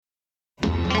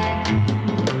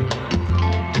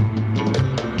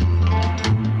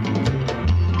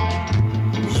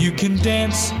can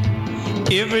dance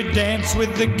every dance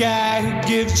with the guy who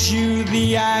gives you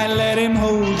the eye. Let him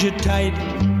hold you tight.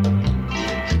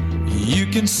 You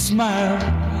can smile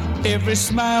every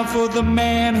smile for the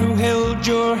man who held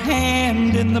your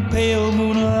hand in the pale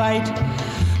moonlight.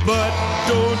 But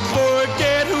don't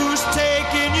forget who's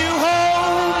taking you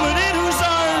home and in whose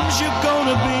arms you're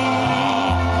gonna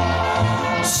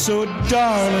be. So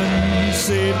darling,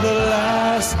 save the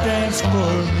last dance for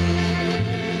me.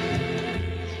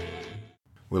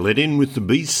 We'll let in with the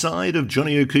B-side of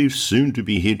Johnny O'Keeffe's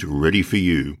soon-to-be hit Ready For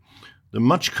You, the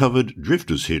much-covered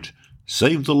Drifters hit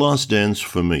Save the Last Dance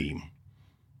For Me.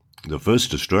 The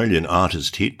first Australian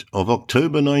artist hit of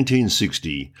October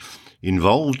 1960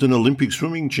 involved an Olympic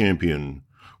swimming champion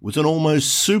with an almost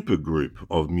super group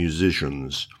of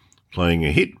musicians playing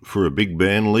a hit for a big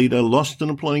band leader lost in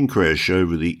a plane crash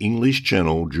over the English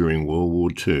Channel during World War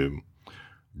II.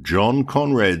 John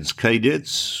Conrad's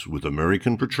Cadets with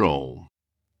American Patrol.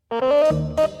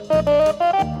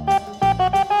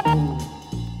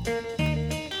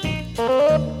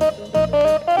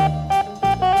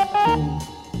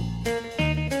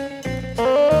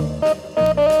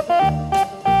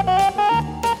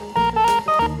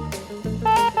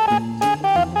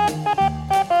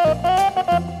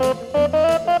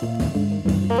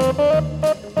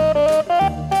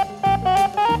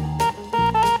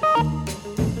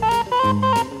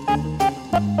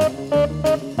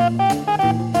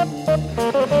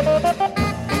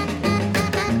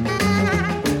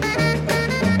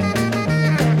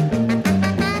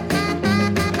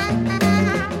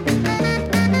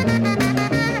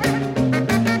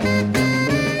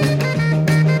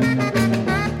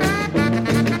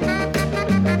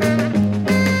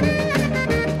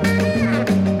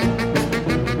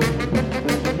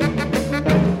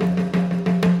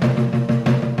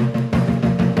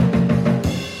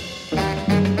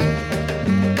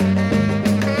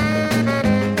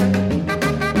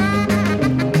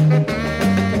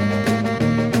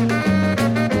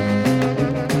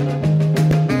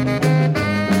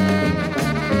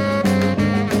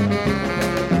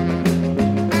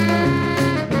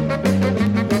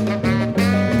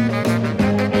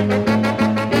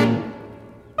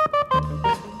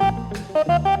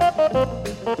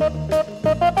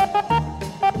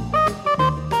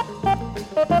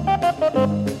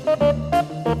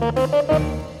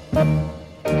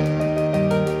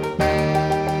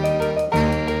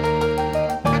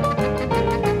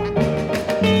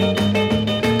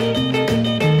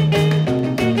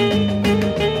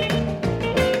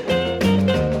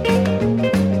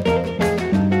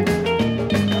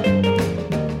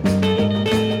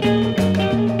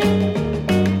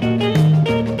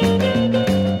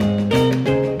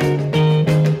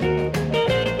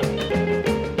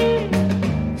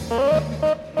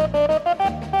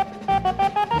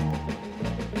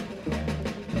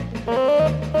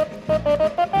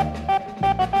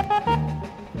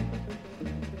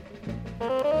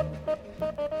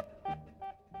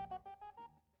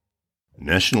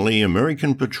 Nationally,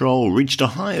 American Patrol reached a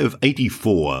high of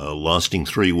 84, lasting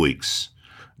 3 weeks.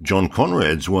 John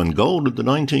Conrad's won gold at the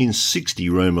 1960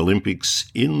 Rome Olympics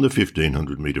in the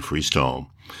 1500-metre freestyle.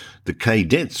 The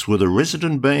Cadets were the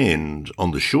resident band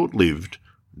on the short-lived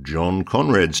John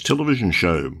Conrad's television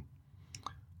show.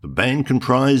 The band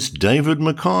comprised David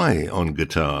Mackay on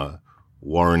guitar,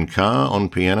 Warren Carr on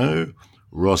piano,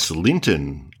 Ross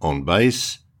Linton on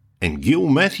bass, and Gil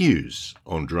Matthews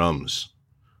on drums.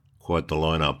 Quite the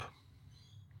lineup.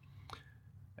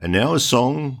 And now a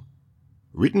song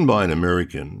written by an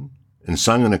American and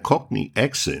sung in a Cockney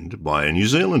accent by a New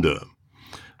Zealander.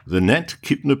 The Nat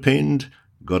Kipner penned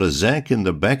Got a Zack in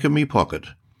the Back of Me Pocket,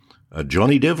 a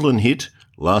Johnny Devlin hit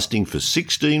lasting for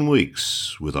 16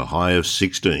 weeks with a high of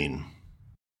 16.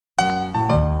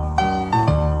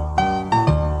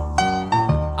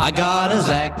 I got a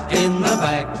Zack in the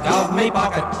back of me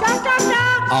pocket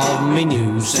of me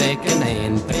new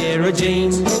second-hand pair of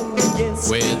jeans,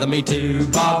 with me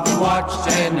 2-bob watch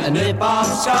and a nip of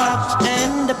scotch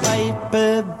and a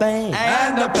paper bag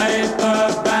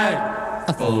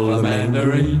full of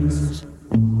mandarins.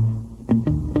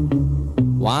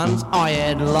 Once I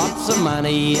had lots of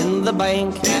money in the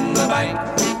bank,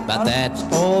 but that's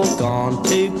all gone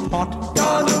to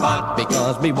pot,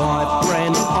 because me wife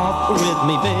ran off with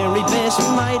me very best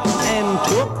mate and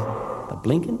took the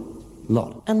blinking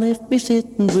lot and left me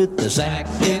sitting with the Zack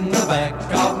in the back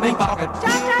of me pocket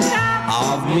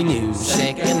of me new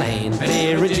second-hand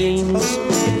pair of jeans,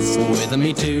 with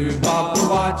me 2-bob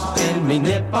watch and me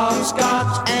nip of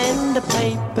scotch and a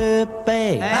paper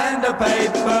bag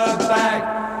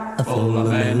full of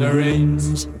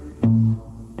mandarins.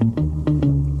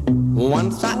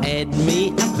 Once I had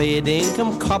me a fair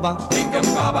dinkum cobber,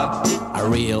 a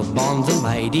real bonzer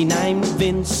matey named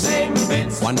Vince.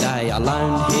 One day I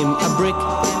loaned him a brick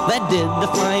that did the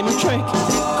flaming trick,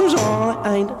 'cause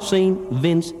I ain't seen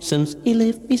Vince since he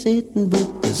left me sitting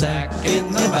with the sack in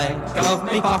the back of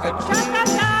me pocket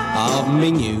of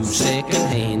me new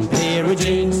second-hand pair of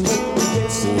jeans,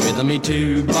 with me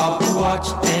 2-bob watch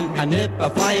and a nip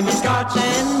of flaming scotch,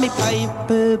 and me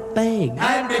paper bag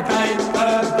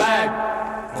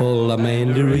full of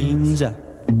mandarins.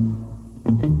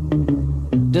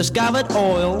 Discovered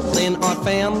oil, then I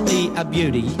found me a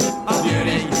beauty,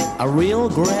 a real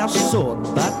grouse sort,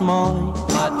 but my.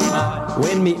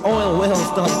 When me oil well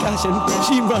started gushing,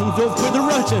 she runs off with a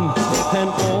Russian, and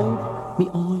all me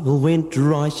oil went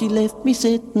dry. She left me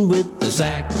sitting with the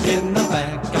sack in the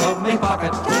back of me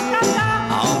pocket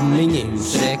of me new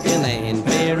second-hand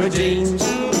pair of jeans,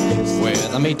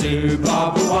 with me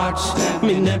 2-bob watch,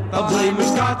 me nip of flaming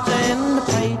scotch, and a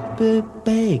paper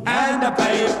bag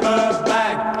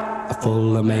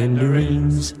full of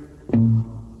mandarins.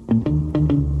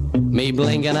 Me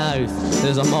blinking oath,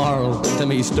 there's a moral to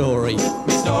me story.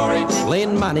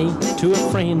 Lend money to a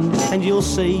friend and you'll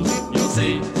see.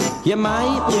 You may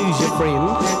lose your friend,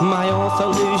 may also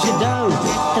lose your dough.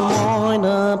 And wind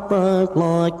up broke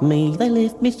like me, they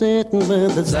left me sitting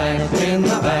with the sack in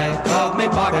the back of me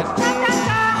pocket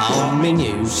on me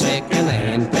new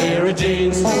second-hand pair of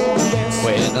jeans,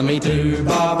 with me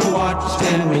 2-bob watch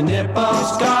and me nip of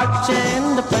scotch,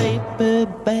 and a paper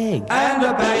bag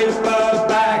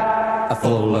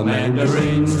full of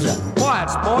mandarins. Quiet,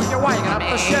 sport, you're waking up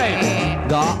the shade.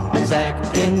 Got a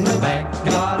sack in the back,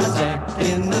 got a sack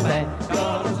in the back,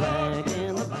 got a sack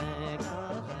in the back,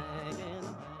 got a sack in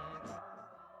the back.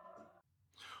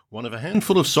 One of a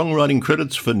handful of songwriting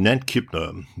credits for Nat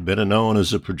Kipner, better known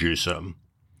as a producer.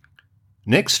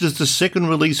 Next is the second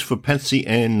release for Patsy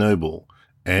Ann Noble,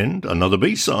 and another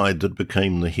B-side that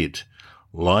became the hit,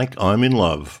 Like I'm in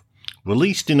Love,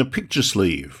 released in a picture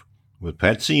sleeve, with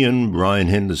Patsy and Brian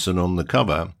Henderson on the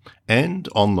cover, and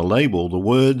on the label the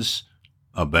words,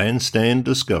 A Bandstand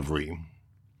Discovery.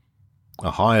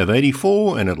 A high of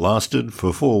 84, and it lasted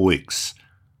for 4 weeks.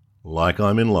 Like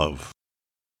I'm in Love.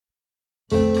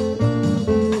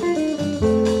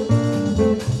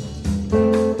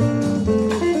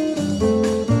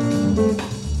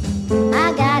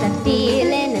 I got a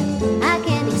feeling I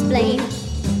can't explain.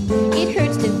 It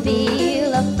hurts to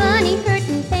feel a funny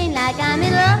hurting pain, like I'm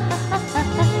in love.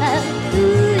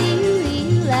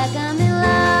 Ooh, like I'm in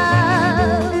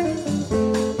love.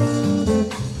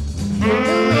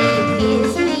 The way you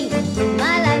kiss me,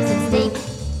 my life's at stake.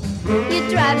 You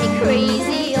drive me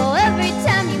crazy, oh, every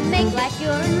time you make like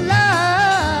you're in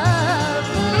love.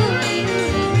 Ooh,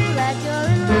 like you're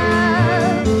in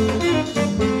love.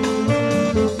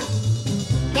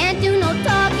 Can't do no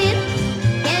talking,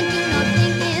 can't do no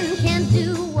thinking, can't do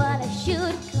what I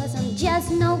should, 'cause I'm just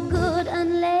no good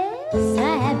unless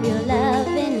I have your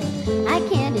loving. I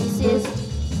can't insist.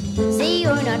 Say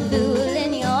you're not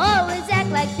fooling, you always act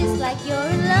like this, like you're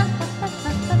in love.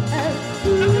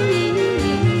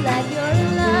 Ooh, like you're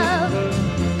in love.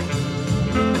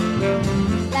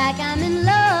 Like I'm in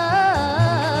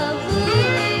love.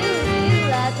 Ooh,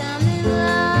 like I'm in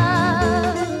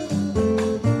love.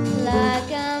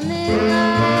 Like I'm in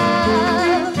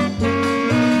love.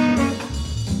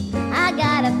 I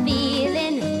got a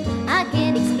feeling I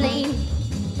can't explain.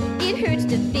 It hurts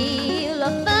to feel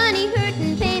a funny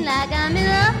hurting pain, like I'm in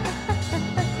love.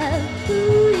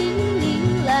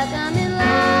 Ooh, like I'm in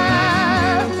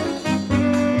love.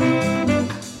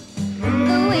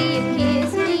 The way you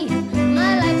kiss me,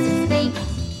 my life's a fake.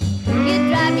 You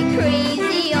drive me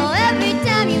crazy, oh, every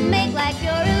time you make like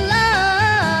you're in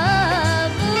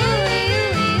love.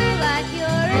 Ooh, like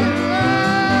you're in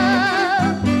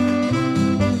love.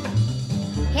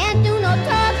 Can't do no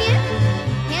talking,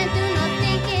 can't do no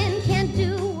thinking, can't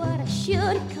do what I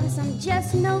should, 'cause I'm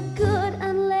just no good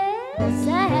unless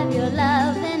I have your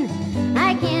loving.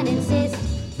 I can't insist.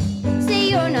 Say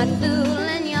you're not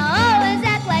fooling, you always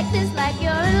act like this, like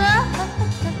you're in love.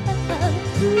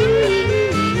 Ooh,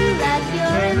 like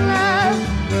you're in love.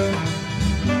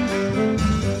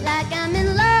 Like I'm in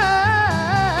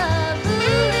love.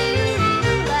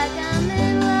 Ooh, like I'm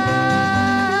in love.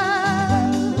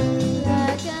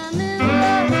 Like I'm in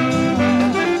love.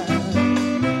 Like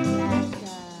I'm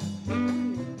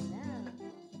in love.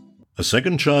 A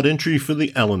second chart entry for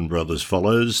the Allen Brothers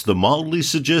follows, the mildly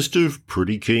suggestive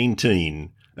Pretty Keen Teen,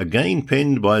 again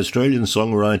penned by Australian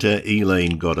songwriter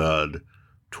Elaine Goddard.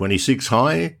 26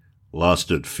 high,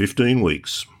 lasted 15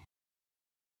 weeks.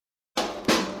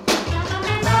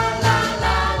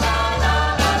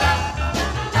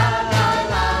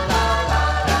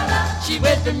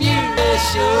 at Bermuda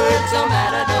shore. No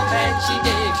matter the man, she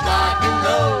digs rock and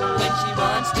roll when she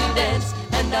wants to dance.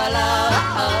 And I love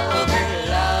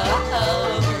her,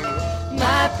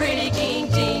 my pretty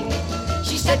King Jean.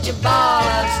 She's such a ball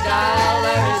of style,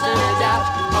 there isn't a doubt.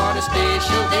 On a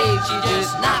special day, she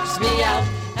just knocks me out.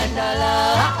 And I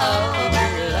love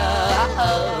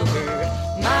her,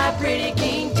 my pretty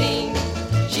King Jean.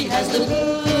 She has the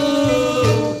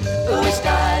bluest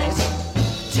eyes,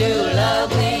 two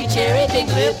lovely cherry pink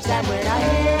lips, and when I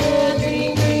hear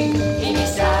dream dreamy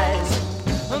sighs,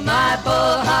 my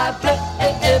poor heart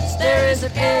flips. There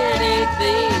isn't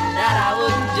anything that I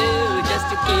wouldn't do just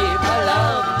to keep her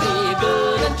love me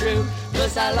good and true.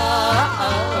 'Cause I love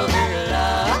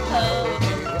her,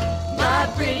 my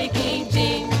pretty King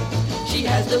Jean. She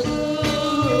has the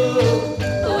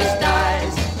bluest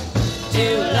eyes,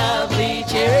 two lovely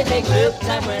cherry pink lips,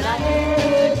 and when I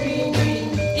hear dream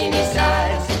dreamy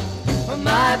sighs,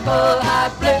 my poor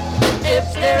heart flips.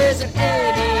 There isn't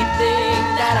anything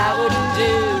that I wouldn't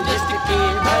do just to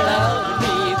keep her love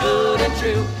me good and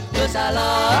true. 'Cause I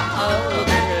love her,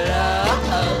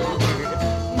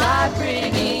 my pretty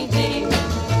King Jean.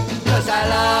 'Cause I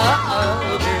love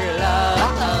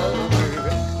her,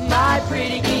 my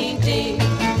pretty King Jean.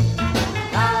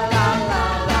 La la la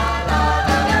la la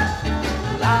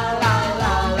la la la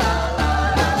la la.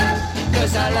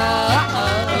 'Cause I love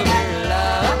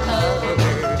her,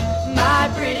 my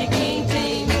pretty King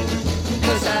Jean.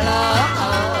 'Cause I love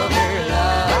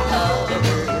her,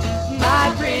 my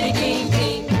pretty King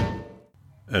Jean.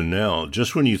 And now,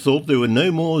 just when you thought there were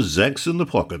no more Zacs in the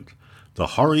pocket, the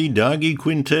Horry Dargy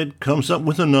Quintet comes up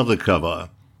with another cover.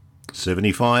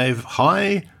 75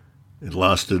 High. It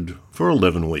lasted for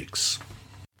 11 weeks.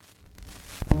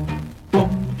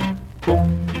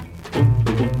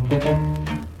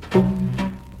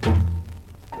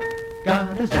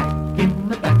 Got a Zac in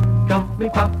the back of me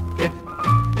pocket,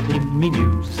 in me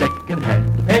new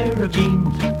second-hand pair of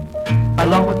jeans,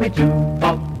 along with me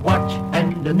two-bob watch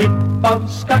and a nip of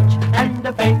scotch and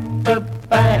a paper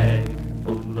bag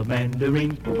full of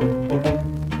mandarins. Boom, boom, boom,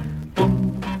 boom,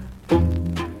 boom,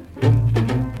 boom,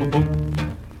 boom, boom,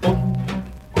 boom,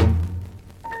 boom.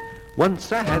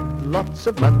 Once I had lots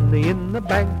of money in the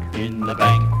bank,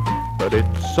 but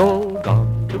it's all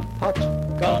gone to pot,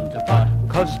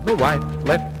 'cause my wife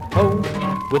left home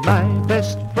with my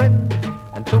best friend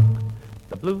and took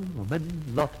the bloomin'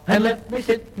 lot and left me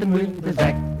sitting with a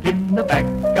Zac in the back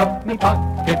of me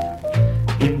pocket,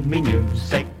 in me new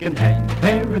second-hand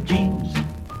pair of jeans,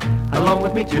 along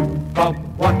with me two-bob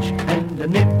watch and a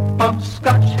nip of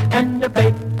scotch and a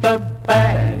paper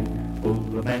bag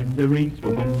full of mandarins.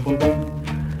 Boom, boom, boom,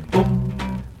 boom,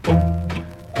 boom, boom,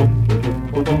 boom,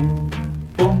 boom, boom,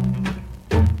 boom,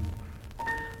 boom.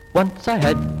 Once I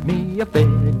had me a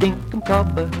fair dinkum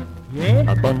copper,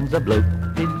 a bunza bloke,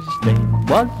 his name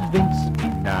was Vince.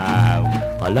 Now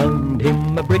I loaned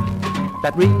him a brick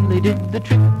that really did the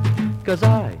trick, 'cause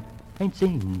I ain't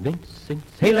seen Vince since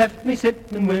he left me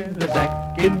sitting with a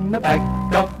Zac in the back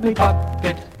of me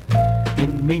pocket,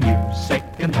 in me new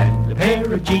second-hand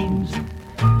pair of jeans,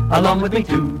 along with me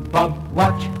two-bob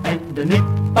watch and a nip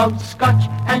of scotch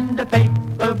and a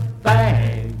paper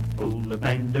bag full of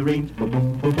mandarins. Boom,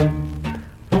 boom, boom, boom,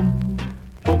 boom,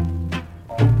 boom, boom,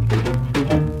 boom, boom,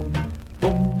 boom,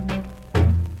 boom.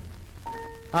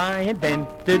 I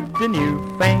invented a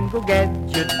newfangled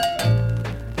gadget,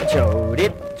 showed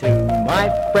it to my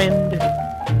friend.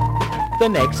 The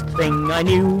next thing I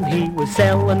knew, he was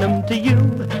selling them to you.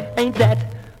 Ain't that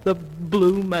the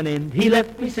bloomin' end? He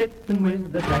left me sitting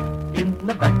with a Zac in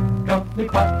the back of me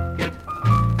pocket,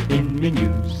 in me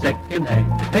new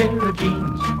second-hand pair of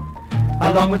jeans,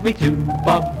 along with me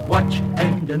two-bob watch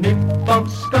and a nip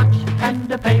of scotch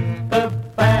and a paper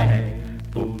bag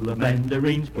full of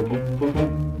mandarins. Boom, boom, boom,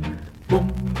 boom, boom,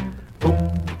 boom,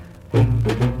 boom, boom,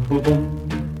 boom, boom,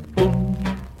 boom,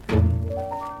 boom.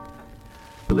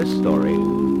 For this story,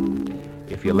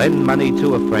 if you lend money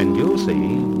to a friend, you'll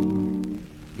see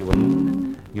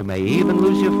you may even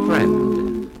lose your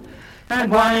friend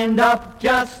and wind up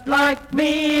just like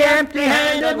me,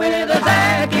 empty-handed with a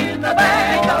Zac in the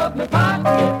back of my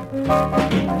pocket,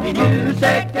 in me new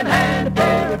second-hand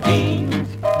pair of jeans,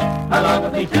 along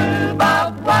with me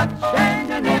two-bob watch and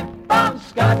a nip of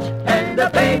scotch and a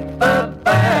paper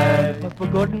bag. I've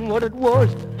forgotten what it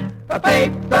was. A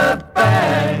paper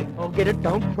bag. Oh, get it,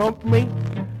 don't prompt me.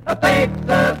 A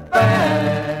paper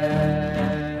bag.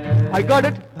 I got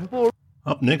it.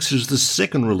 Up next is the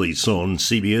second release on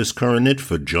CBS Coronet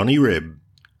for Johnny Reb,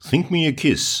 Think Me a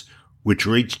Kiss, which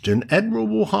reached an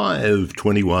admirable high of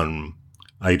 21,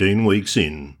 18 weeks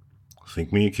in.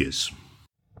 Think Me a Kiss.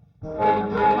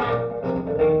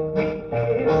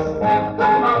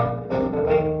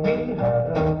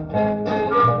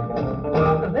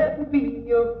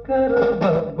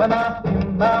 When I hear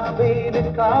my baby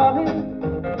calling,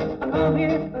 I come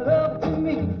here for love to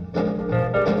me.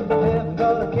 Never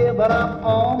gonna care, but I'm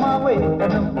on my way,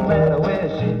 no matter where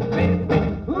she may be.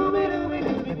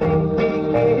 Ooby-dooby-dooby,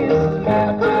 baby kiss,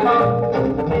 come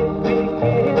on, baby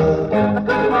kiss,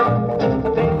 come on,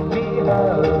 baby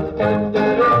hug.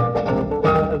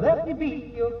 Let me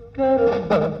be your cuddle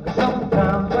bug.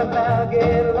 Sometimes when I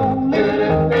get lonely,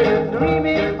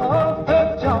 dreaming of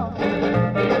her charm,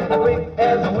 quick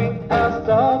as a wink I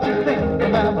start to think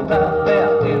I'm about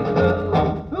there in her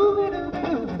arms.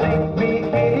 Ooby-dooby-doo, baby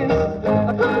kiss,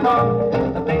 come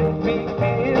on, baby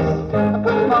kiss,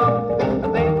 come on,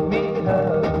 baby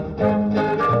hug.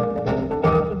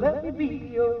 Let me be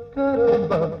your cuddle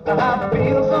bug. I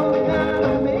feel some kind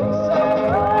of mix of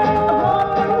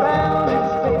running around in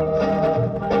space.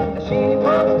 She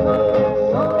was good,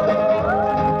 so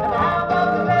and I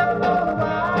was left on the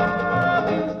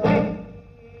wildest place.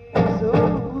 So,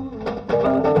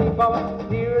 but keep on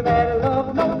hearing that love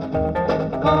note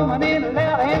coming in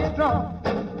loud and strong.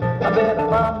 I better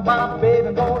find my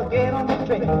baby, gonna get on the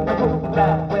train and go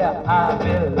right where I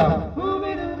belong.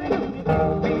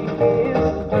 Ooby-dooby-doo, baby kiss,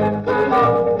 come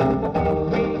on,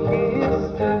 baby kiss,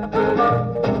 come on,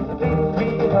 baby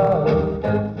hug.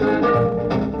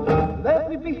 Let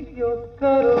me be your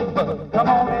cuddle bug. Come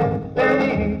on and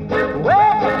baby,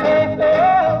 well, baby,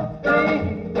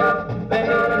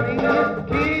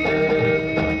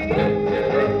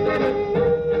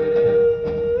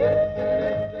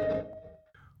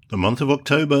 The month of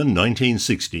October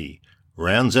 1960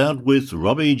 rounds out with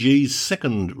Robbie G's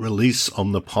second release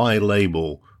on the Pye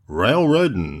label,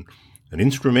 Railroadin', an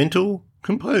instrumental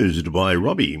composed by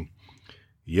Robbie.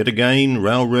 Yet again,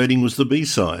 Railroading was the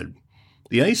B-side.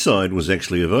 The A-side was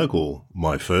actually a vocal,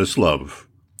 My First Love.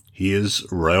 Here's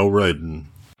Railroadin'.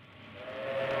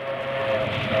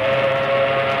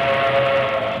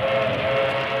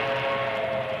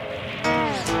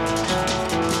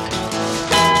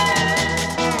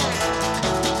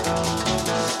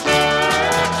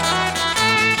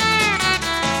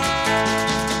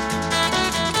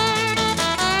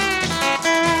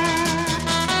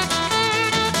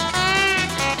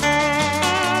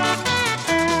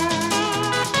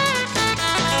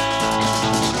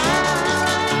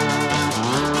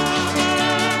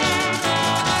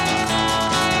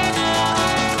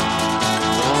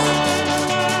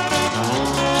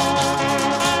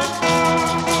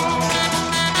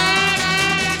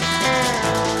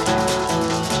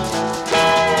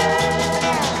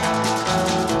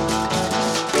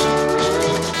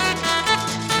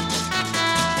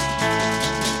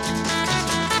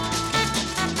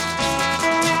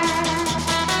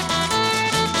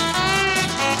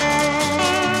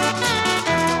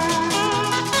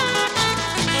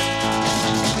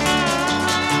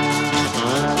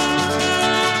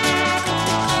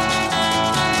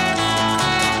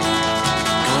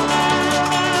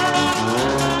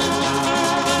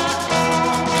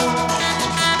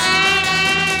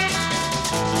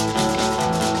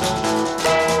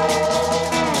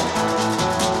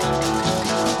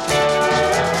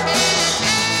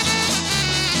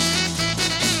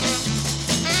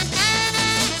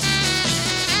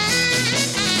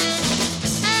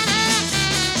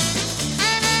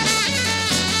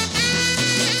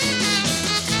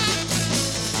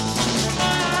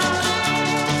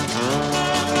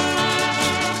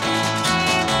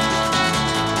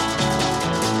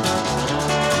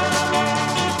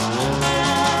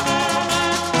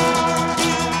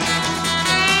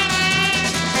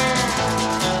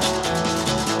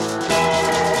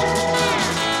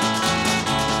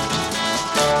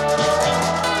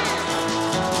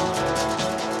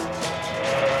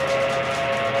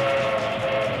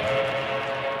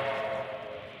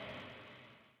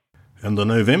 And the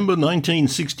November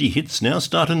 1960 hits now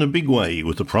start in a big way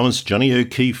with the promised Johnny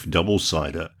O'Keefe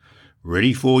double-sider.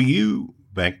 Ready for You,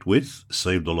 backed with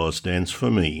Save the Last Dance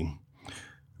for Me.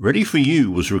 Ready for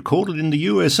You was recorded in the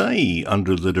USA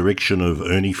under the direction of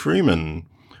Ernie Freeman,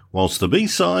 whilst the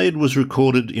B-side was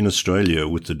recorded in Australia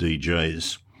with the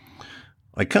DJs.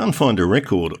 I can't find a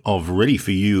record of Ready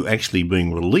for You actually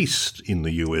being released in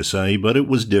the USA, but it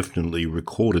was definitely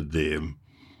recorded there.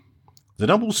 The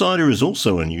double-sider is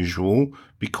also unusual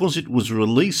because it was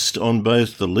released on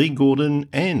both the Lee Gordon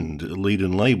and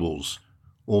Leedon labels,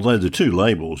 although the two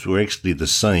labels were actually the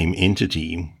same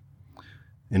entity.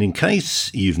 And in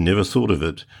case you've never thought of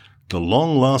it, the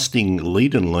long-lasting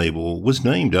Leedon label was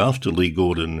named after Lee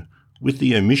Gordon with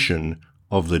the omission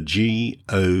of the G-O-R.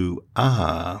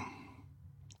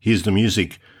 Here's the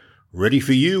music, Ready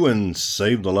for You and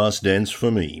Save the Last Dance for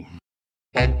Me.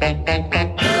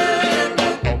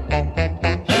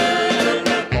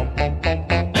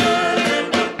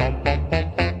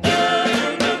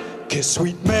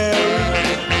 Sweet Mary,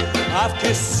 I've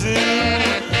kissed Sue.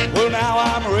 Well, now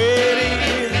I'm ready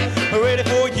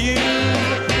for you.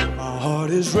 My heart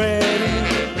is ready,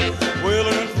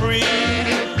 willing and free.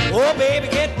 Oh, baby,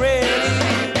 get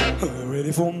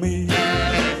ready for me.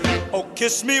 Oh,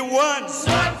 kiss me once,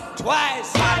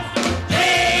 twice, 3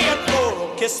 and 4.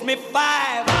 Oh, kiss me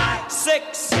 5,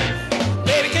 6.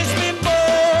 Baby, kiss me more.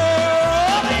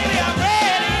 Oh, baby, I'm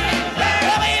ready.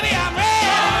 Oh, baby, I'm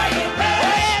ready.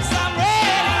 Oh, yes, I'm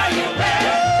ready. Oh,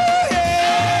 yeah.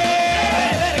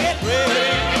 You better get ready.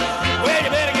 Well, you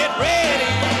better get ready.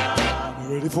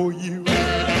 I'm ready for you.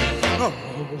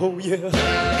 Oh, yeah.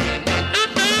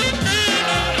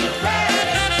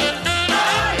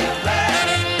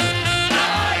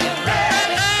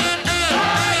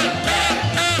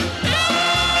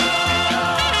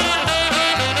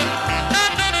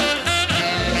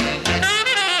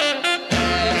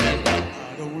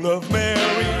 Love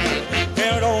Mary,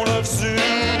 and I don't love Sue,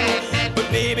 but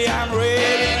baby, I'm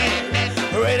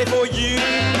ready for you.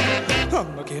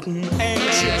 I'm getting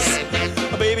anxious,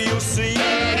 baby, you'll see.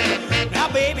 Now,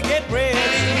 baby, get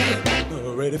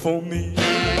ready for me.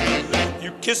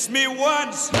 You kissed me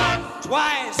once,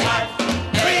 twice,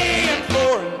 3 and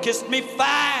 4, and kissed me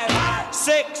 5,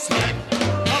 6,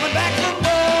 coming back for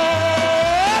more.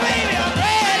 Baby, I'm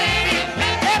ready.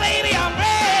 Yeah, baby, I'm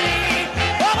ready.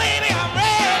 Oh, baby, I'm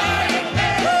ready.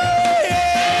 Ooh,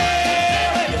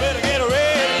 yeah. Well, you better get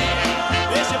ready.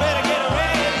 Yes, you better get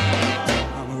ready.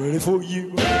 I'm ready for you.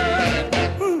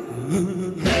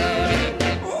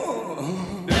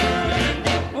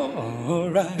 All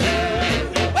right.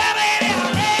 Well, baby,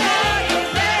 I'm ready.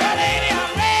 Well, baby,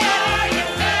 I'm ready.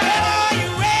 Well, are you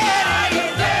ready?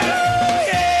 Oh,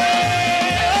 yeah.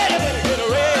 Well, you better get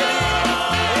ready.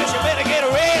 Yes, you better get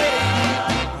ready.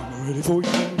 I'm ready for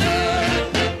you.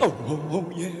 Oh,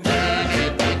 yeah.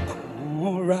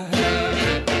 All right.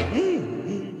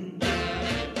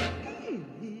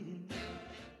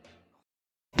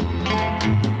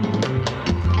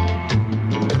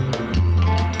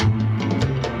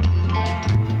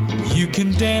 You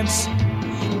can dance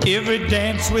every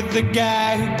dance with the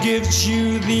guy who gives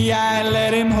you the eye.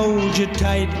 Let him hold you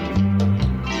tight.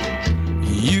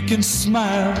 You can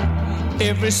smile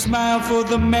every smile for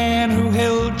the man who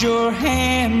held your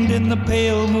hand in the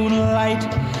pale moonlight.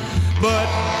 But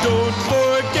don't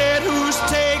forget who's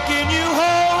taking you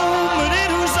home and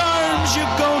in whose arms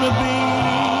you're gonna be.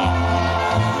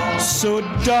 So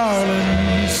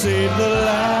darling, save the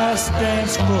last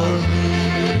dance for me.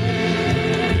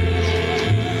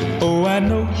 Oh, I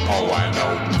know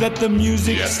that the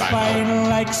music's fine,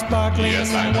 like sparkling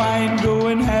wine. Go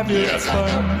and have your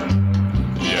fun.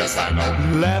 Yes, I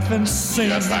know. Laugh and sing.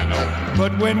 Yes, I know.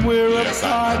 But when we're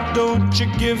apart, don't you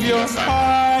give your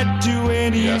heart to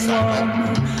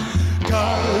anyone.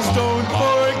 'Cause don't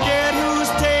forget who's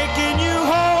taking you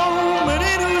home and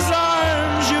in whose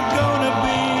arms you're gonna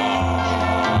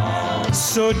be.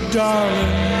 So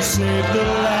darling, save the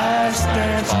last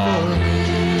dance for me.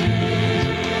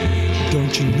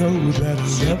 Don't you know that I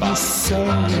love you so?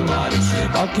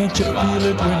 Oh, can't you feel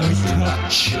it when we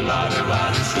touch?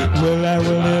 Well, I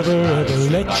will never ever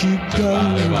let you go.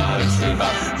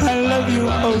 I love you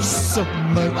oh so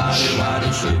much.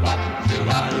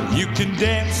 You can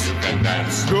dance,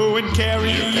 go and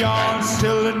carry on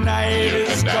till the night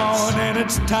is gone and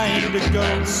it's time to go.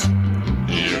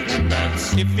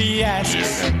 If he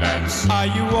asks, are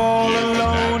you all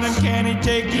alone and can he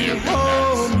take you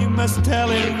home? You must tell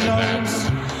him no.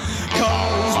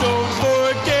 'Cause don't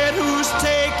forget who's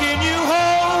taking you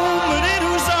home and in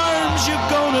whose arms you're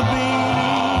gonna be.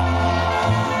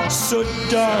 So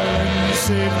darling,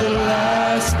 save the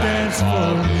last dance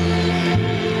for me.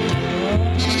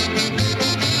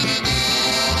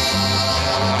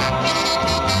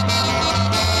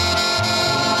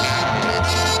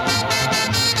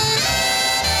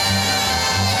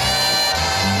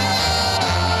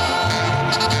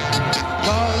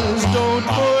 Don't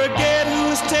forget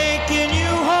who's taking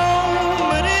you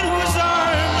home and in whose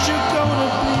arms you're gonna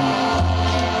be.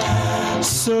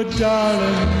 So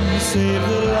darling, save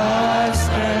the last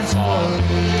dance for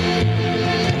me.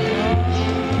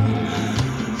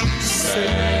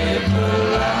 Save the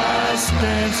last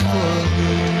dance for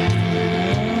me.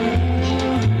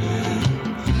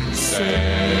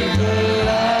 Save the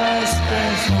last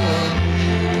dance for me.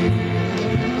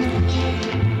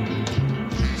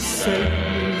 Save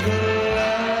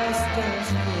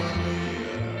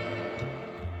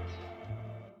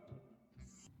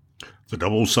The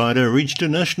double-sider reached a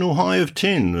national high of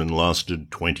 10 and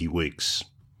lasted 20 weeks.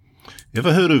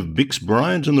 Ever heard of Bix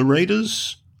Bryant and the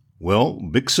Raiders? Well,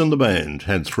 Bix and the Band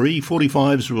had 3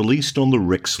 45s released on the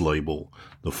Rex label.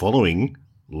 The following,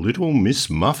 Little Miss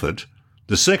Muffet,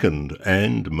 the second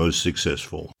and most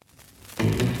successful.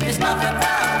 Miss Muffet.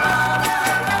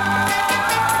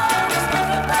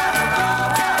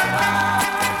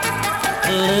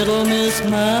 Little Miss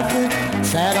Muffet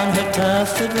sat on her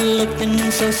tuffet, looking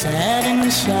so sad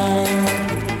and shy.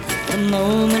 The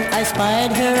moment I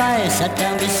spied her, I sat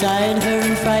down beside her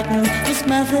and frightened Miss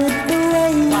Muffet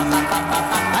away.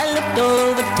 I looked all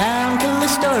over town till the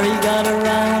story got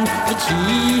around that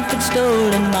she had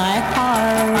stolen my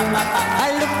heart.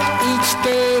 I looked each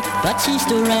day, but she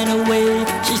still ran away.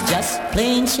 She's just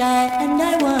plain shy, and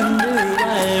I wonder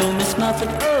why. Oh, Miss Muffet,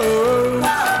 oh,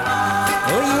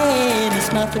 oh yeah,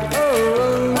 Miss Muffet,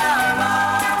 oh,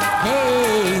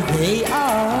 hey, they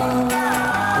all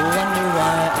wonder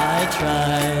why I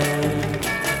tried.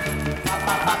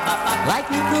 Like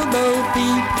little Bo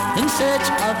Peep in search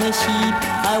of her sheep,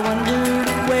 I wondered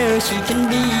where she can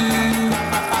be.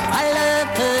 I love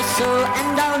her so,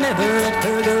 and I'll never let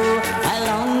her go. I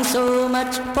long so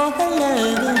much for her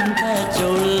love and touch.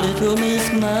 Oh, little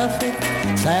Miss Muffet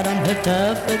sat on her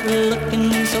tuffet,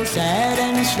 looking so sad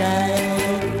and shy.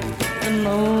 The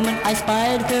moment I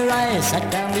spied her, I sat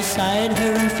down beside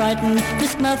her and frightened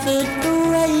Miss Muffet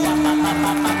away.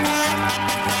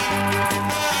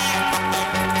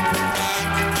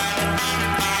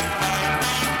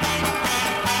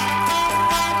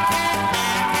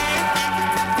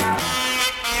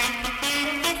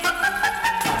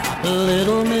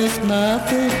 Little Miss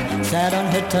Muffet sat on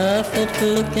her tuffet,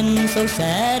 looking so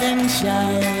sad and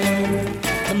shy.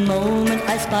 The moment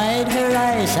I spied her,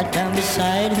 I sat down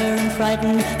beside her and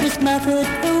frightened Miss Muffet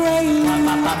away.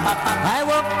 I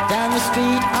walked down the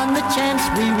street on the chance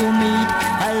we will meet.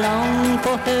 I long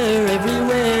for her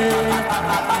everywhere,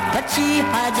 but she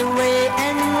hides away,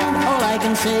 and all I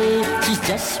can say, she's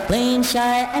just plain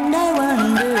shy, and I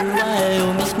wonder why.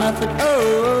 Oh, Miss Muffet,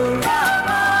 oh,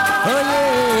 oh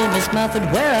yeah, Miss Muffet,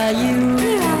 where are you?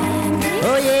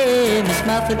 Oh yeah, Miss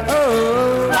Muffet,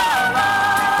 oh,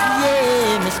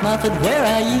 yeah, Miss Muffet, where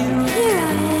are you?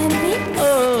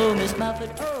 Oh, Miss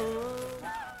Muffet, oh.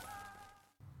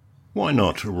 Why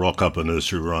not rock up a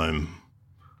nursery rhyme?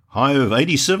 High of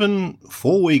 87,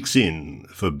 4 weeks in,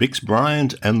 for Bix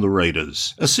Bryant and the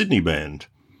Raiders, a Sydney band.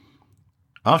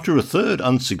 After a third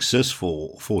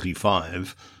unsuccessful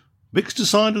 45, Bix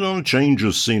decided on a change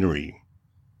of scenery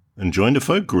and joined a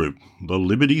folk group, the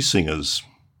Liberty Singers.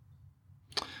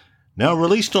 Now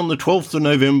released on the 12th of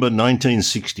November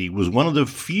 1960, was one of the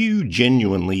few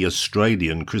genuinely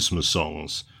Australian Christmas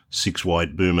songs, Six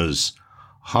White Boomers.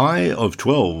 High of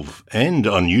 12, and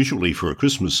unusually for a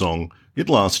Christmas song, it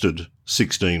lasted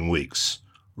 16 weeks.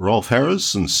 Rolf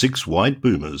Harris and Six White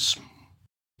Boomers.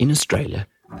 In Australia,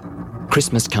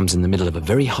 Christmas comes in the middle of a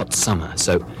very hot summer,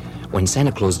 so when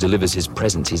Santa Claus delivers his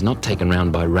presents, he's not taken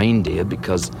round by reindeer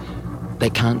because they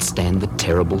can't stand the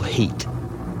terrible heat.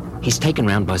 He's taken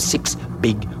round by 6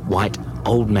 big, white,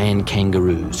 old man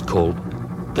kangaroos called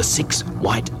the Six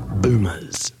White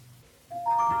Boomers.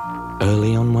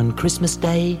 Early on one Christmas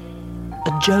day,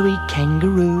 a Joey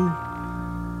kangaroo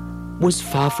was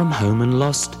far from home and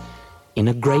lost in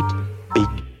a great big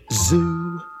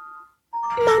zoo.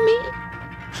 Mummy,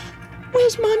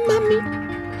 where's my mummy?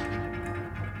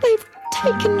 They've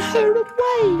taken her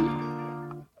away.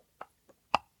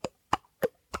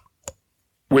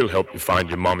 We'll help you find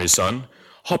your mommy, son.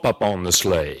 Hop up on the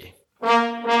sleigh.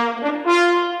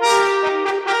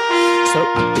 So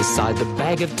up beside the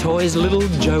bag of toys, little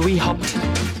Joey hopped.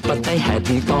 But they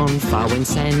hadn't gone far when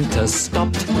Santa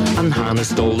stopped,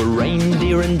 unharnessed all the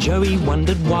reindeer, and Joey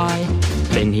wondered why.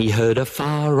 Then he heard a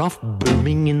far-off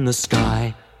booming in the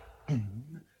sky.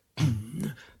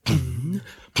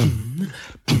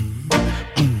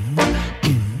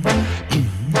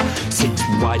 Six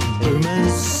white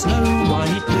boomers, snow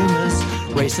white boomers,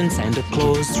 racing Santa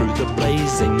Claus through the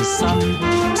blazing sun.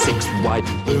 6 white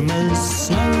boomers,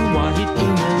 snow white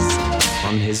boomers,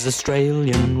 on his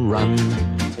Australian run.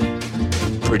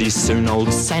 Pretty soon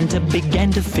old Santa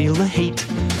began to feel the heat,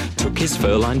 took his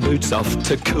fur-lined boots off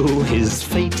to cool his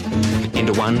feet.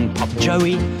 Into one popped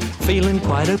Joey, feeling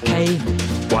quite okay,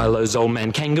 while those old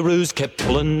man kangaroos kept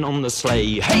pulling on the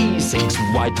sleigh. Hey, 6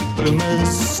 white boomers,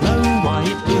 snow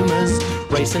white boomers,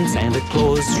 racing Santa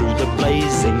Claus through the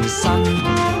blazing sun.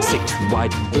 6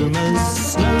 white boomers,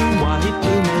 snow white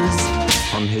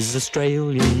boomers, on his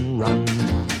Australian run.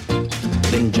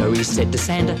 Then Joey said to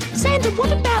Santa, "Santa,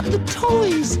 what about the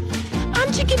toys?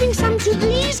 Aren't you giving some to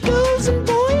these girls and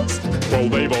boys?" Well,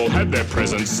 they've all had their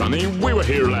presents, Sonny. We were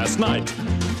here last night.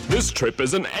 This trip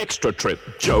is an extra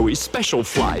trip, Joey's special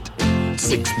flight.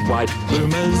 6 white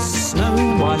boomers, snow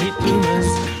white boomers,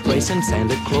 racing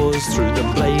Santa Claus through the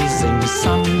blazing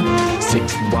sun.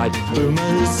 6 white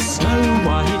boomers, snow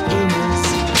white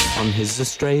boomers, on his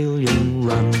Australian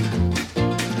run.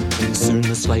 Soon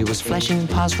the sleigh was flashing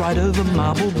past right over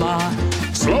Marble Bar.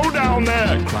 Slow down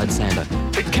there, cried Santa.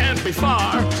 it can't be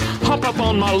far. Hop up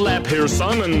on my lap here,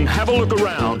 son, and have a look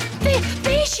around.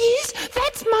 There she is.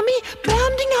 That's Mummy,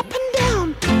 bounding up and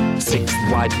down. 6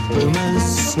 white boomers,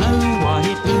 snow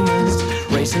white boomers,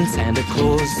 racing Santa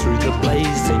Claus through the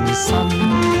blazing sun.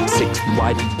 6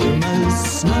 white boomers,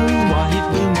 snow white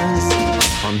boomers,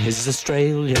 on his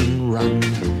Australian run.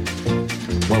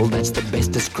 Well, that's the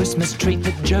bestest Christmas treat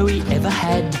that Joey ever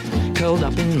had. Curled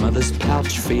up in Mother's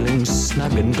pouch, feeling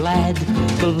snug and glad.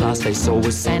 The last they saw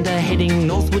was Santa heading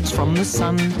northwards from the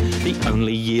sun. The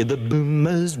only year the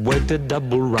boomers worked a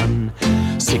double run.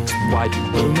 6 white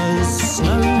boomers,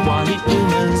 snow white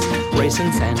boomers,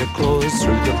 racing Santa Claus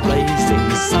through the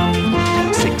blazing sun.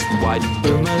 6 white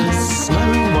boomers,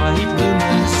 snow white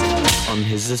boomers, on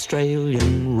his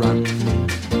Australian run.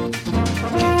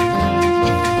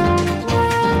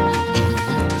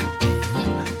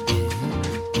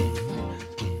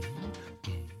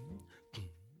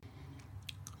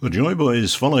 The Joy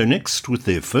Boys follow next with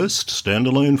their first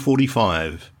standalone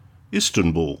 45,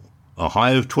 Istanbul, a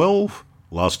high of 12,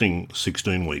 lasting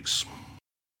 16 weeks.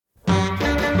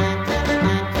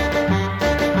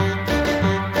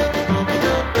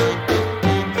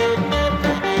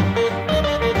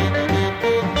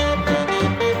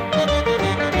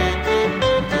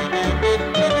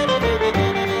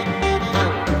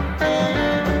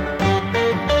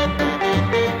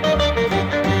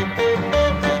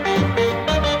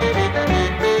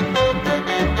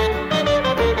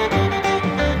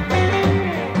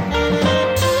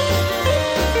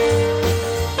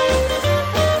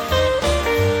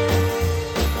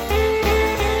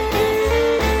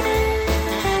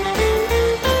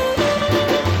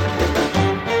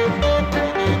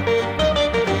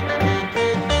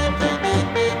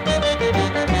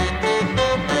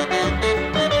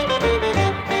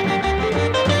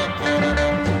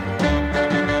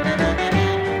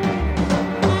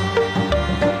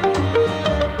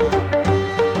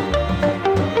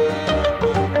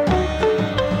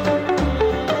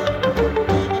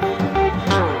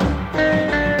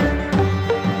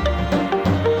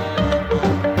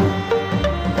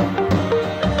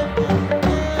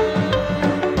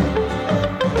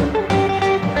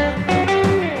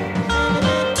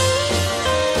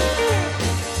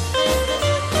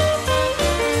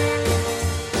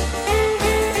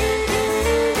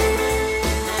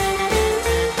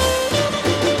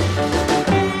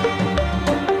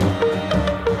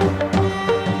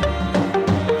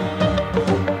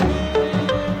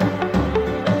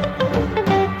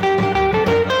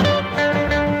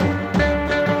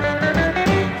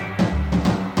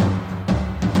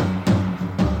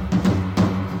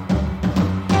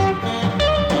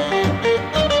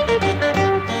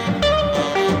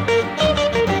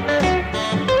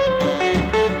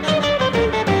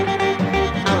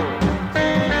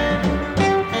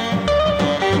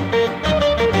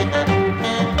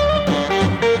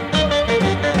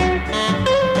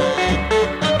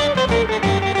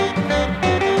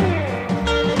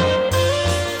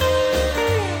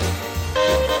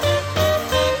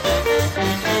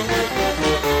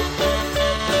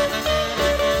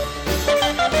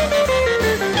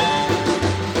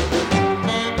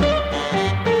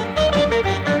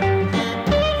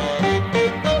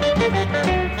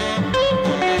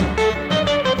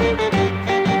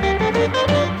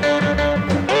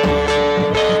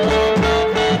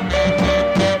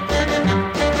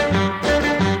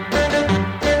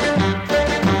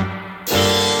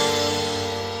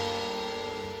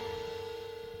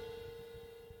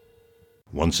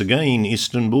 Once again,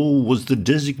 Istanbul was the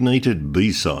designated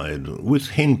B-side,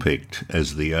 with Henpecked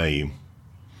as the A.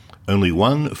 Only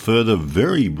one further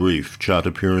very brief chart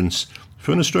appearance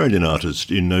for an Australian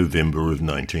artist in November of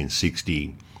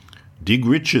 1960. Dig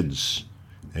Richards,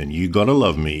 and You Gotta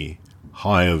Love Me,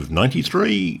 high of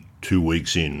 93, 2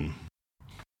 weeks in.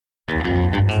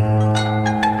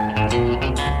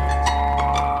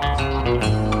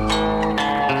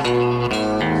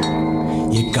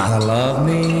 You gotta love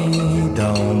me,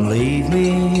 don't leave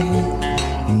me,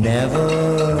 never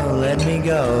let me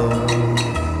go.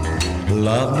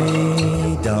 Love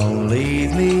me, don't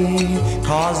leave me,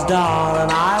 'cause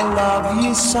darling I love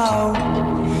you so.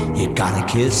 You gotta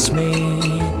kiss me,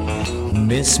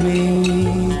 miss me,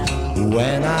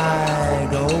 when I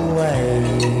go away.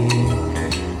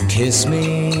 Kiss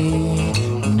me,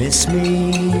 miss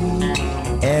me,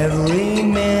 every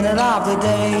minute of the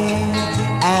day.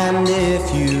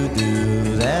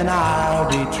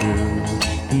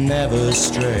 never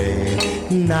stray,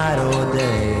 night or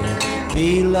day,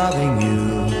 be loving you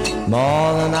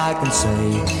more than I can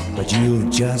say. But you've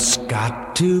just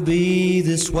got to be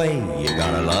this way. You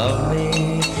gotta love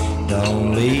me,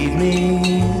 don't leave me,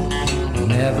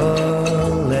 never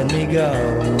let me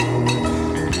go.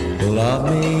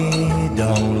 Love me,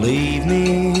 don't leave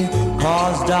me,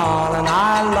 'cause darling,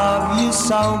 I love you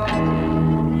so.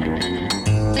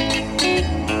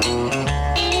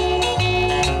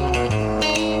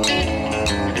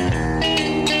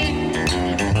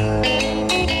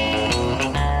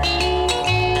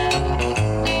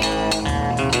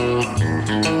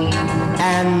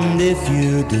 And if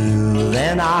you do,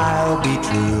 then I'll be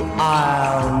true.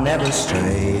 I'll never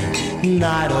stray,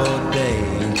 night or day,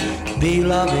 be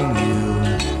loving you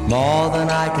more than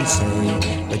I can say.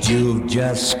 But you've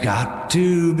just got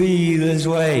to be this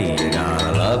way. You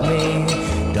gotta love me,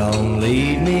 don't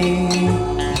leave me,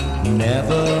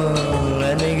 never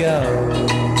let me go.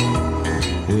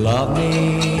 Love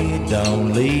me,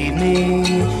 don't leave me,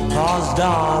 'cause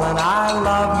darling, I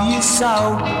love you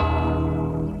so.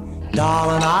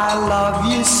 Darling, I love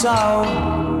you so.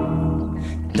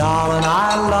 Darling,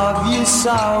 I love you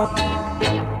so.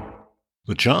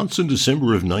 The charts in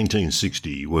December of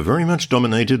 1960 were very much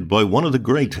dominated by one of the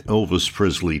great Elvis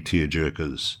Presley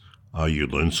tearjerkers, Are You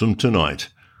Lonesome Tonight?,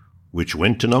 which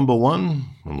went to number 1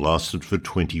 and lasted for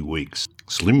 20 weeks.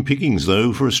 Slim pickings,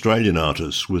 though, for Australian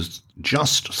artists, with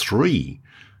just 3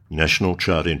 national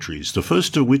chart entries, the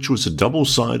first of which was a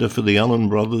double-sider for the Allen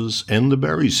Brothers and the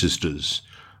Barry Sisters,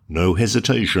 No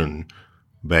Hesitation,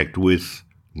 backed with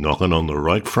Knockin' on the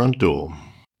Right Front Door.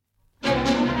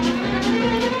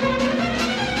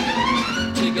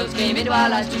 Two girls came into our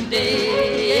lives today.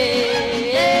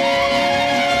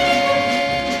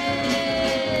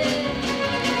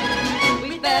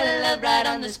 We fell in love right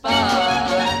on the spot.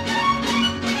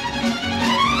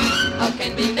 How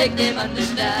can we make them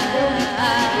understand?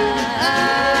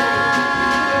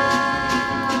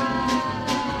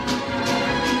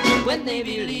 When they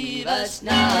believe us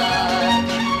not.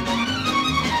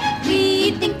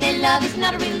 We think their love is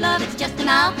not a real love, it's just an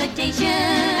affectation.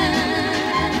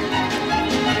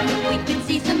 We can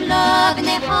see some love in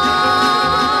their hearts,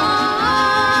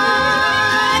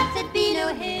 there'd be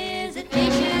no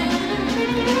hesitation.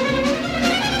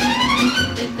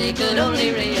 If they could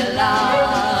only realize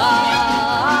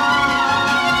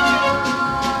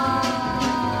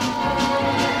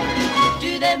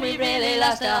to them we really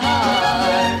lost our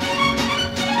heart.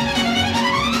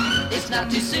 It's not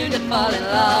too soon to fall in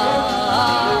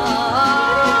love.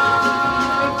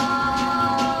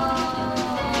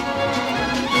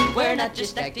 We're not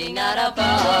just acting out our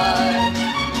part.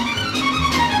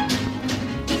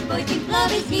 These boys think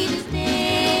love is here to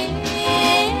stay.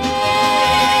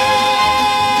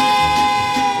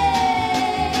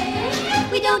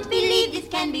 We don't believe this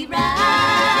can be right.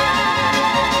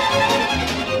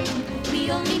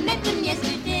 We only met them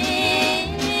yesterday.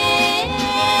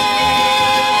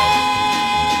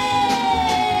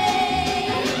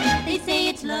 They say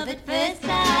it's love at first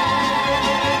sight.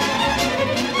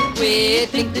 We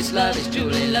think this love is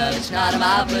truly love, it's not a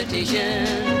malflirtation.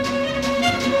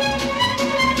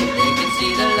 If they can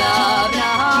see the love in our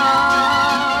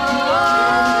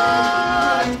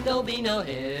hearts, there'll be no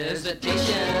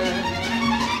hesitation.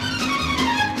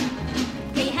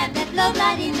 They have that love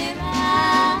light in their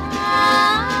eyes.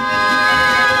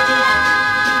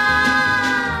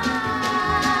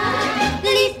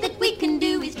 The least that we can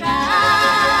do is try.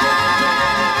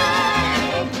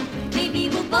 Maybe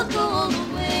we'll both go all the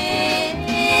way.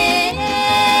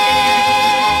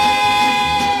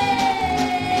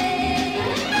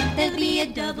 There'll be a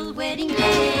double wedding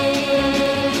day.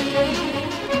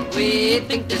 We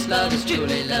think this love is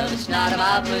truly love, it's not a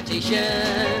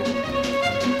malflirtation.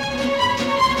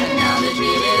 And now there's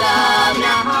really love in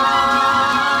our heart.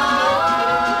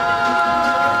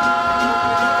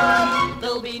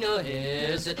 There'll be no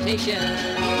hesitation.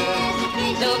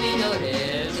 There'll be no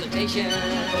hesitation.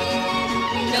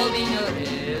 There'll be no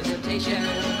hesitation.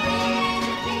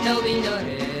 There'll be no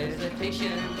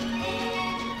hesitation.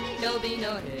 There'll be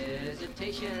no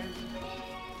hesitation.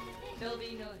 There'll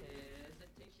be no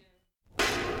hesitation.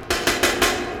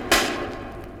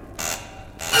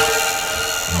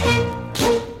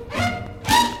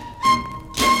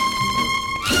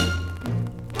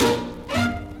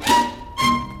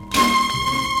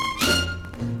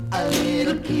 A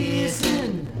little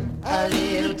kissing, a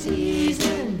little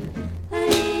teasing, A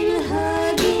little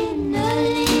hugging, a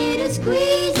little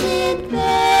squeezing,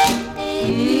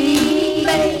 baby.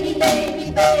 baby,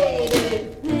 baby, baby,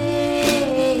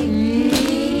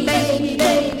 Baby, baby,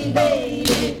 baby, baby.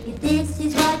 If this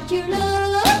is what you're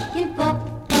looking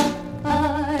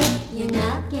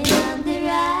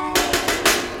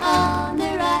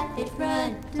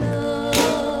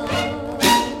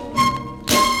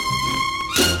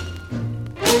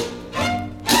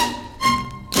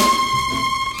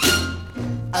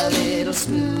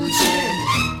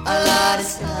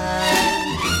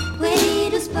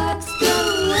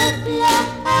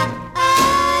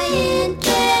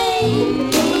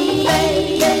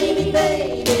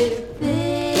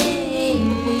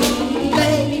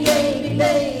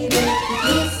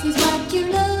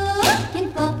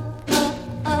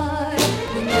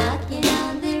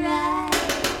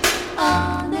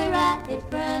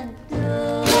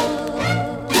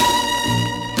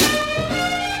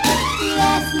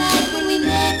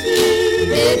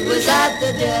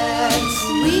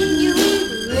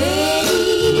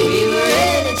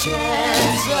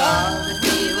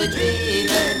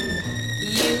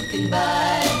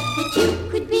by. That you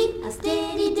could be a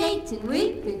steady date and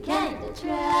we could kinda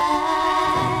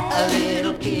try. A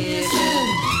little kissing,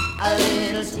 a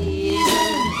little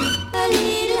teasing, a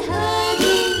little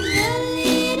hugging, a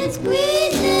little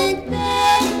squeezing,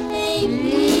 baby.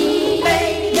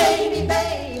 baby, baby,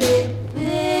 baby,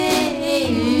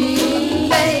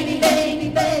 Baby, baby, baby,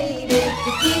 baby.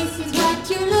 this is what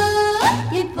you're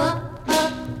looking for.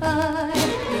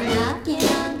 You're knocking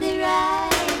on the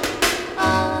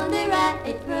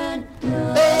right front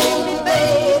door. Baby,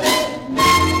 baby,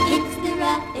 It's the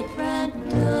right front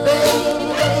door. baby,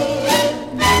 baby,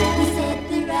 He said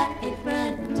the right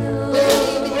front door.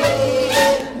 baby,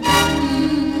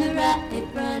 The right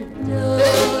front door.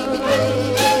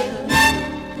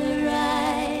 The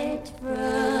right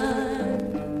front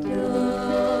door.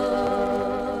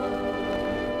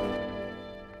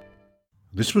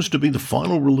 This was to be the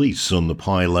final release on the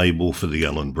Pye label for the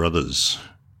Allen Brothers.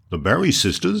 The Barry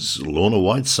sisters, Lorna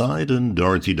Whiteside and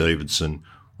Dorothy Davidson,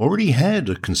 already had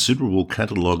a considerable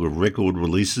catalogue of record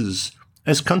releases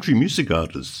as country music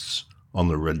artists on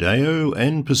the Rodeo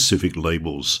and Pacific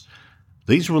labels.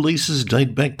 These releases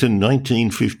date back to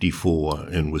 1954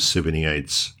 and were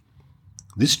 78s.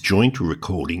 This joint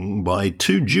recording by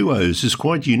two duos is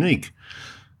quite unique.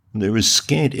 There is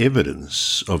scant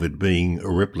evidence of it being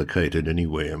replicated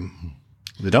anywhere.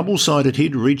 The double-sided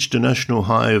hit reached a national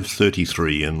high of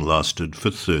 33 and lasted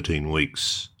for 13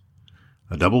 weeks.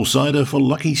 A double-sider for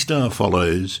Lucky Star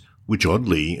follows, which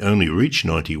oddly only reached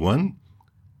 91,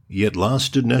 yet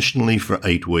lasted nationally for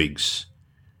 8 weeks.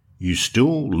 You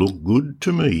Still Look Good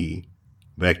to Me,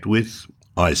 backed with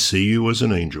I See You as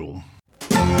an Angel.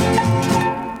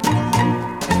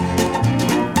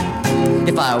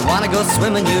 If I wanna go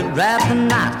swimming, you'd rather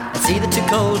not. It's either too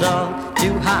cold or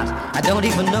too hot. I don't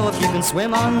even know if you can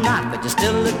swim or not, but you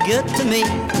still look good to me.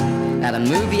 At a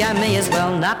movie I may as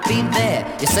well not be there.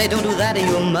 You say don't do that or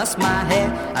you'll muss my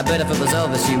hair. I bet if it was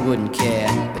Elvis you wouldn't care,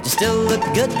 but you still look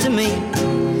good to me.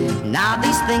 Now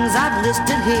these things I've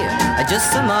listed here are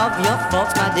just some of your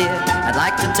faults, my dear. I'd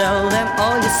like to tell them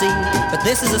all you see, but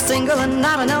this is a single and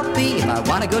not an LP. If I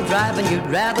wanna go driving, you'd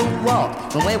rather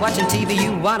walk. When we're watching TV,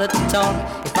 you wanna talk.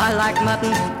 If I like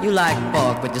mutton, you like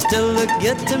pork, but you still look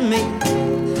good to me.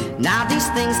 Now these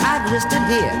things I've listed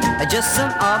here are just some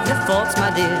of your faults,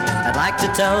 my dear. I'd like to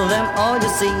tell them all you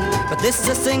see, but this is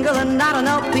a single and not an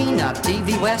LP. Now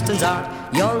TV westerns aren't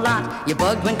your lot. You're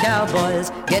bugged when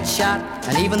cowboys get shot,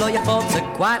 and even though your faults are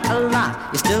quite a lot,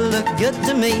 you still look good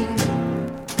to me.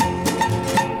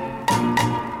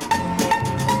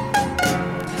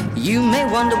 You may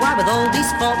wonder why with all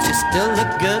these faults you still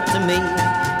look good to me.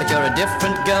 But you're a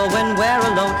different girl when we're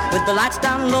alone, with the lights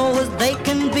down low as they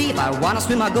can be. If I wanna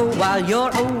swim, I go while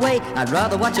you're away. I'd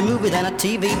rather watch a movie than a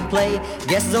TV play.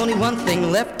 Guess there's only one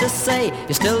thing left to say.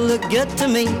 You still look good to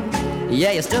me.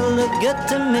 Yeah, you still look good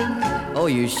to me. Oh,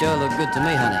 you sure look good to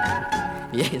me, honey.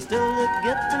 Yeah, you still look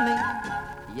good to me.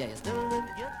 Yeah, you still look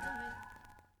good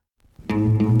to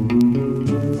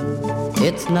me.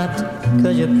 It's not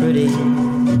 'cause you're pretty.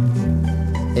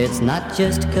 It's not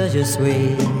just 'cause you're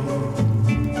sweet.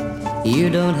 You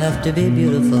don't have to be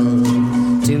beautiful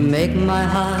to make my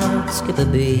heart skip a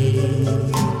beat.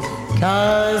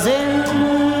 'Cause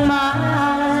in my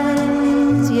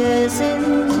eyes, yes,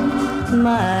 in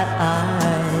my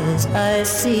eyes, I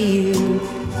see you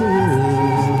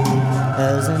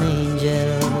as an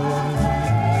angel.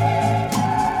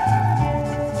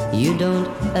 You don't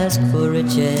ask for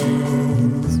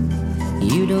riches,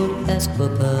 you don't ask for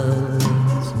pearls.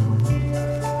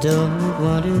 Don't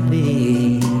want to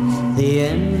be the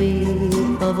envy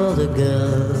of all the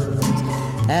girls.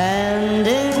 And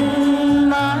in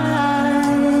my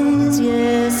eyes,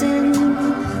 yes, in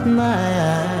my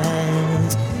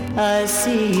eyes, I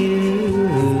see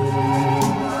you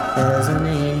as an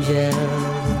angel.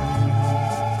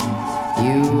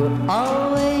 You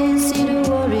always seem to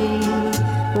worry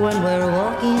when we're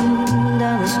walking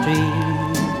down the street.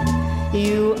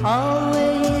 You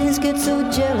always get so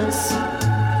jealous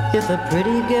if a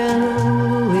pretty girl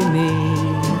we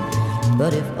meet.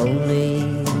 But if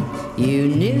only you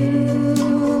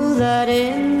knew that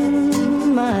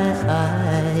in my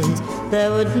eyes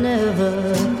there would never,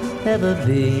 ever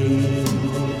be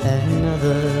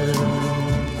another.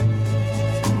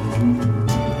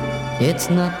 It's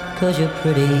not 'cause you're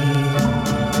pretty,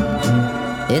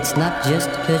 it's not just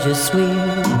 'cause you're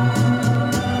sweet.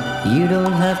 You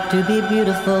don't have to be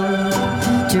beautiful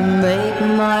to make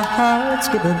my heart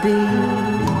skip a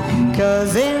beat.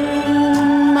 'Cause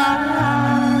in my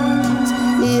eyes,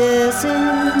 yes,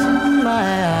 in my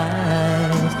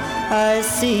eyes, I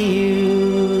see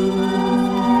you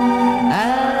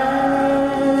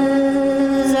as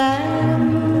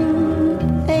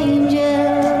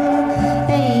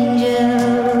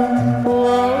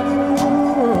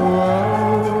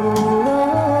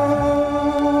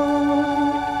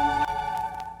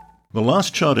The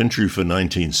last chart entry for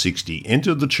 1960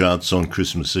 entered the charts on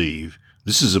Christmas Eve.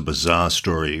 This is a bizarre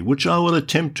story which I will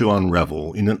attempt to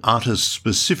unravel in an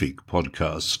artist-specific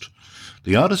podcast.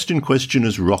 The artist in question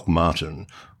is Rock Martin,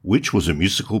 which was a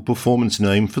musical performance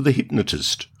name for the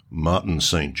hypnotist, Martin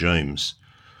St. James.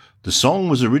 The song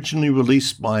was originally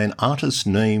released by an artist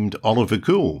named Oliver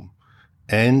Cool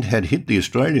and had hit the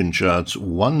Australian charts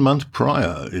 1 month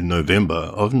prior in November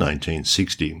of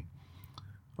 1960.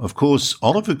 Of course,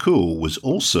 Oliver Cool was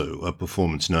also a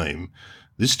performance name,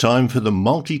 this time for the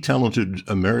multi-talented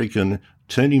American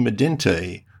Tony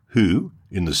Medente, who,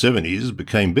 in the 70s,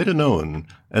 became better known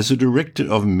as a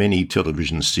director of many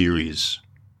television series.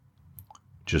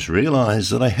 Just realised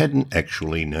that I hadn't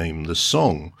actually named the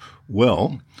song.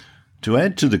 Well, to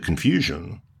add to the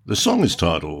confusion, the song is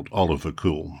titled Oliver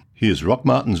Cool. Here's Rock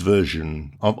Martin's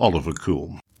version of Oliver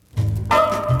Cool.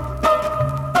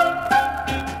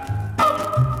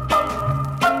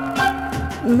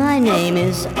 My name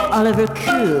is Oliver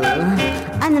Cool.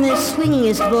 I'm the most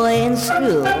swingingest boy in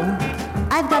school.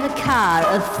 I've got a car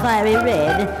of fiery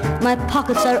red. My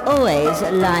pockets are always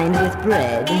lined with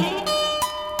bread.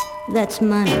 That's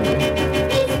money. His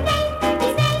name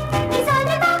is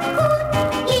Oliver Cool.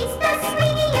 He's the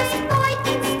swingiest boy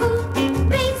in school.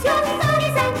 Raise your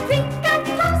sodas and drink a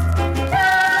toast to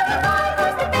the boy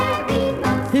who's the very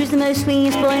most. Who's the most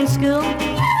swingiest boy in school?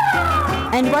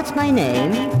 Yeah! And what's my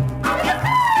name? Oliver Cool!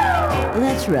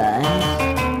 That's right.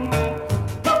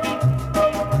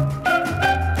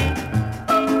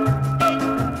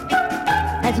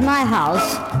 At my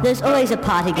house, there's always a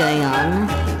party going on.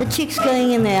 The chicks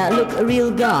going in there look real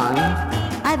gone.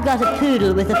 I've got a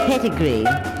poodle with a pedigree,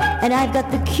 and I've got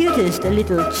the cutest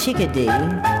little chickadee.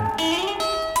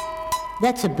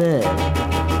 That's a bird.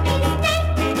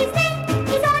 His name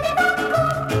is Oliver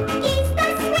Cool. He's the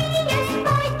swingiest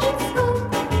boy in school.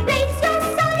 Raise your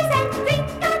sodas and drink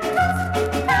a toast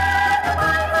to the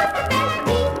boy who's the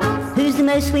very most. Who's the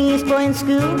most swingiest boy in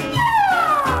school?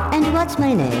 Yeah! And what's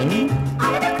my name?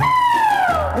 Oliver Cool!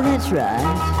 That's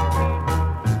right.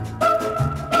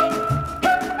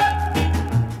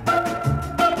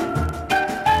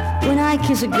 When I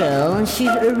kiss a girl and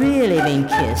she's really been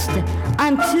kissed,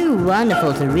 I'm too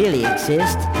wonderful to really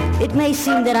exist. It may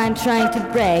seem that I'm trying to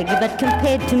brag, but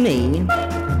compared to me,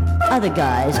 other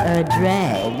guys are a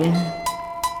drag.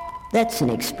 That's an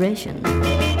expression.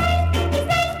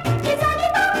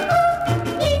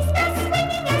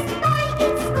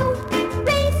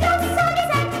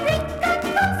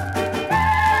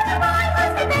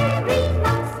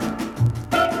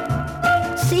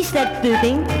 Cease that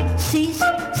booping. Cease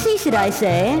it, I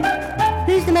say.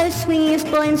 Who's the most swingiest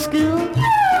boy in school?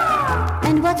 Yeah!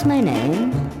 And what's my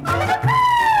name? Oliver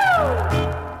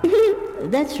Cool!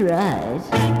 That's right.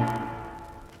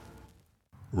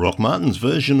 Rock Martin's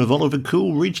version of Oliver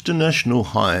Cool reached a national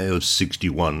high of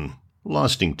 61,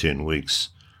 lasting 10 weeks.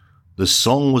 The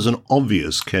song was an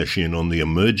obvious cash-in on the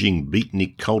emerging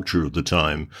beatnik culture of the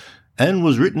time and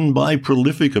was written by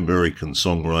prolific American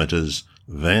songwriters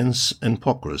Vance and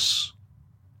Pockris.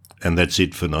 And that's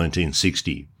it for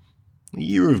 1960. A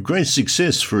year of great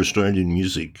success for Australian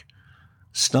music.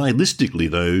 Stylistically,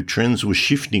 though, trends were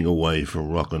shifting away from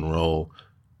rock and roll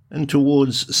and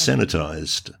towards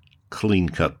sanitised,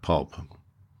 clean-cut pop.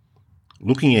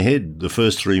 Looking ahead, the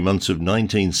first 3 months of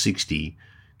 1960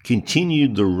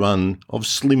 continued the run of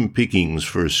slim pickings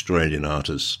for Australian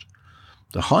artists.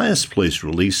 The highest placed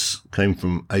release came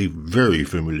from a very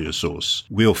familiar source.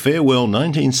 We'll farewell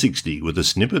 1960 with a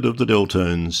snippet of the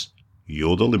Deltones'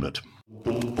 You're the Limit.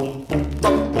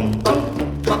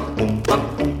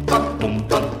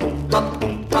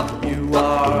 You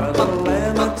are the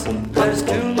limit, there's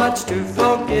too much to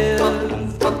forgive.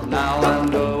 Now I'm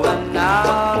going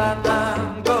out and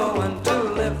I'm going to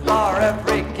live for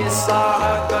every kiss or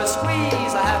hug or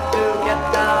squeeze. I have to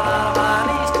get down on my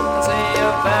knees and say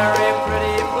a very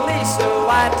pretty please. So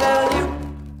I tell you,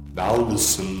 now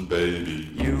listen baby,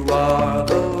 you are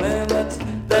the limit,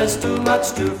 there's too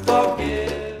much to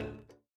forgive.